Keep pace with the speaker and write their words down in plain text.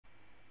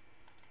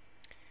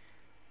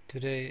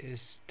Today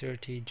is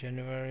 30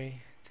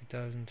 January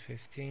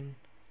 2015.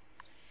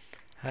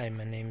 Hi,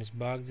 my name is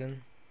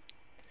Bogdan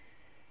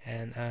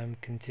and I'm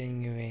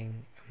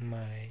continuing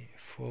my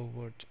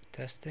forward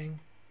testing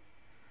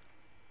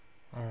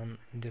on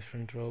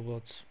different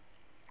robots.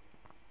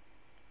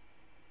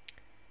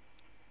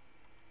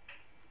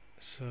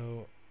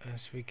 So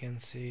as we can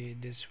see,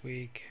 this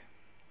week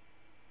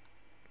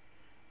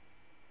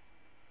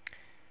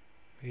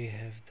we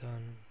have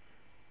done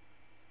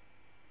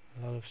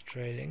a lot of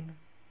trading.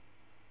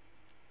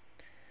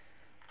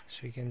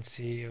 As we can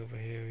see over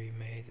here, we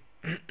made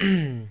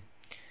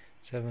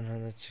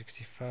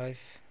 765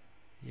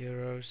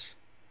 euros,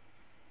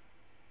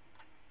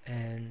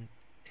 and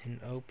in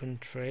open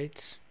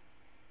trades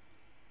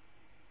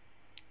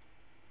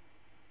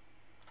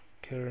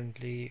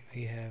currently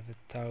we have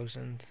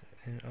 1,000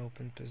 in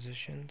open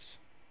positions,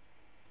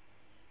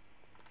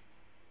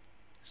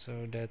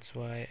 so that's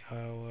why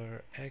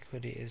our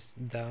equity is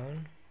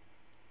down.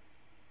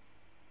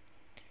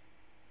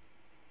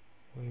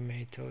 We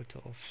made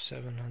total of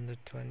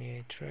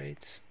 728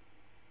 trades,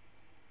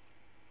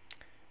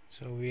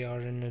 so we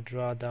are in a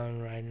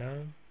drawdown right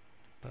now,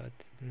 but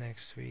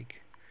next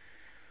week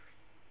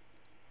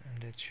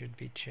and that should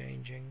be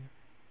changing.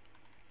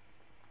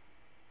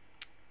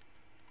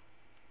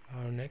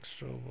 Our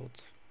next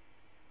robot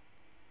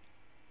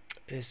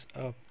is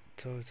up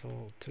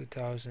total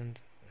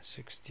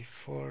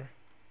 2064.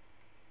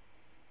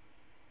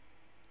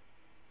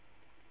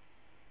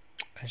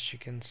 As you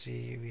can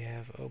see, we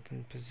have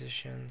open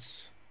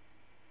positions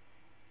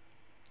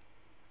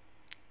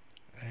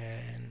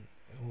and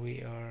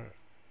we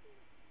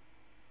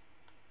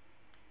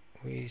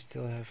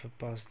still have a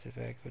positive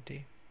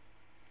equity,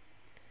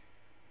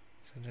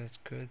 so that's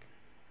good.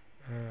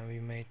 We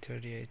made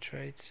 38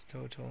 trades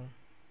total.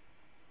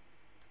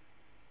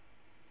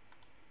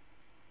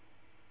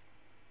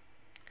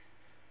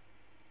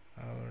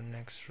 Our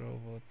next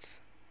robot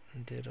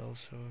did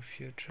also a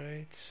few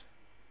trades.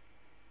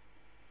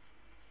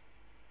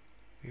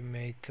 We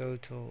made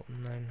total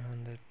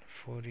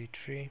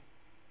 943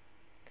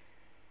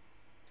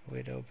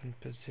 with open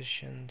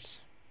positions.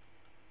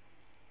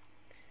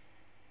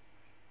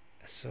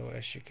 So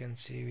as you can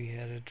see, we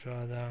had a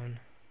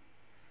drawdown,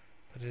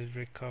 but it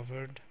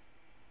recovered.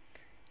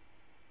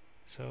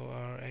 So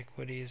our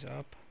equity is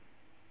up.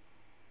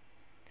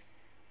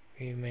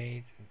 We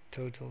made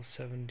total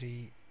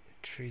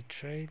 73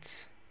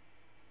 trades.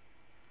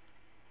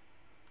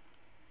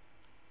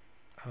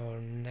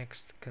 Our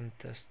next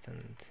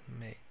contestant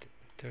made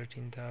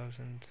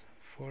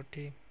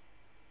 13,040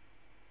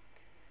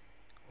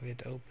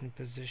 with open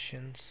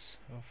positions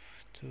of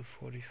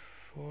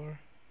 244,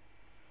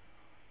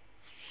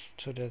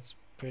 so that's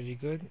pretty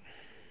good.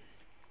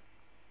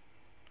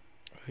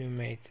 We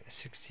made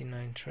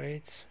 69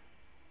 trades.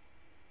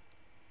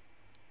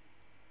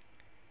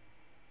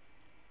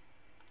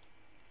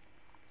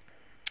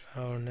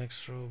 Our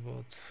next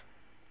robot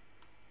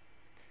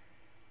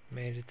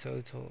made a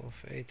total of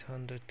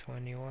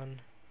 821,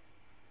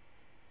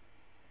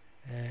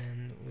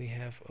 and we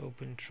have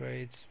open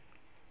trades.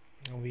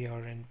 We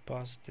are in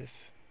positive,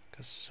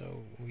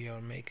 so we are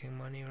making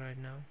money right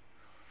now.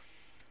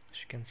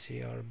 As you can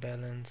see, our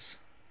balance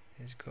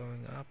is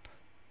going up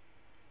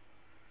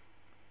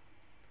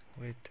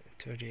with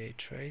 38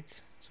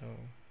 trades, so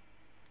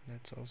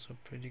that's also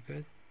pretty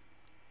good.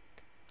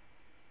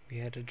 We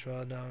had a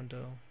drawdown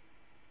though.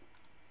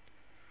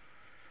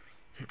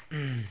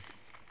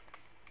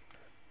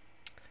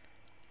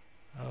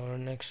 Our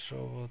next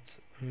robot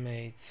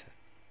made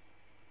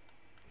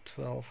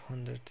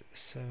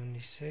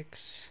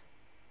 1276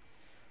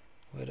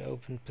 with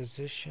open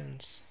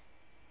positions,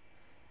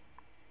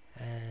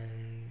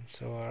 and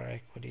so our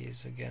equity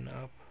is again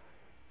up.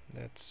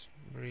 That's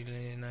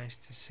really nice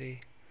to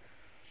see.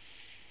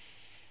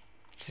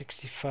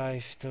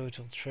 65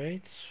 total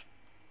trades,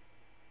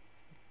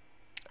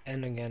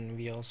 and again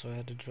we also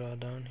had a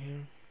drawdown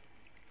here.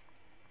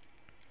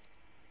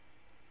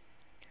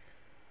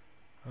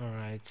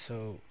 Alright,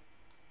 so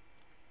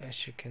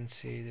as you can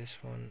see, this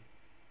one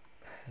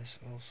has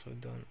also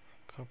done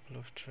a couple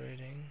of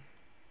trading.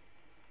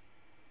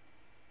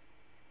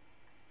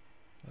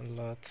 A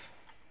lot.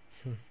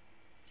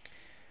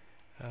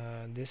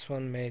 This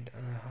one made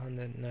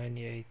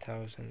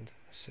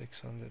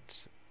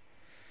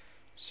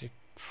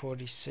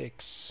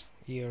 198,646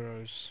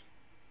 euros.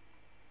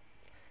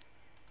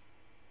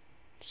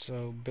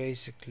 So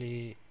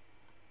basically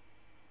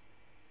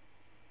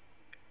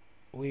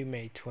we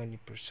made 20%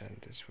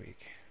 this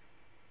week.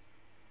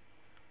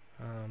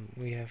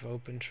 We have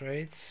open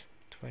trades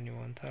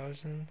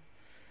 21,000,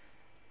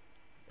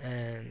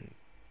 and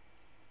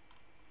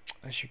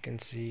as you can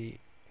see,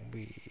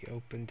 we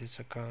opened this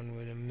account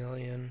with 1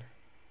 million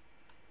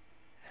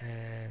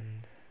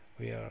and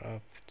we are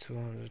up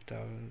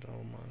 200,000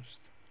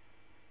 almost,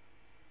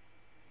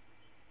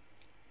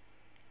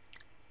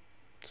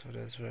 so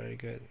that's very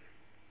good.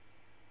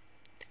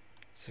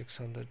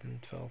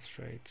 612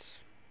 trades.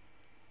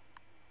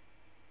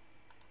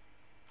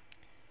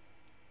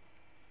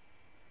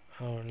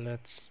 Our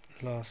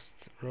last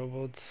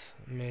robot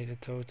made a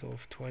total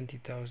of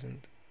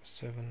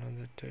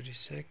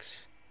 20,736.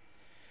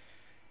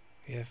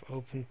 We have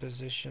open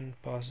position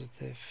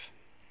positive,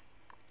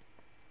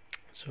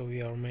 so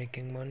we are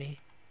making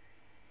money.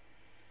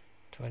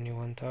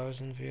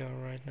 21,000 we are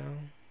right now.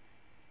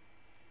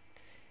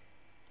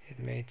 It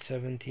made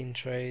 17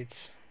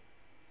 trades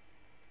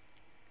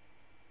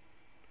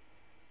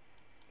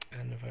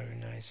and a very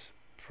nice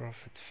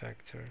profit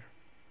factor.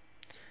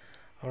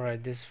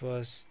 Alright, this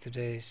was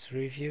today's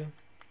review.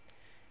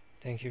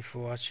 Thank you for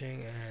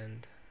watching,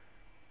 and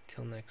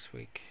till next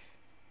week.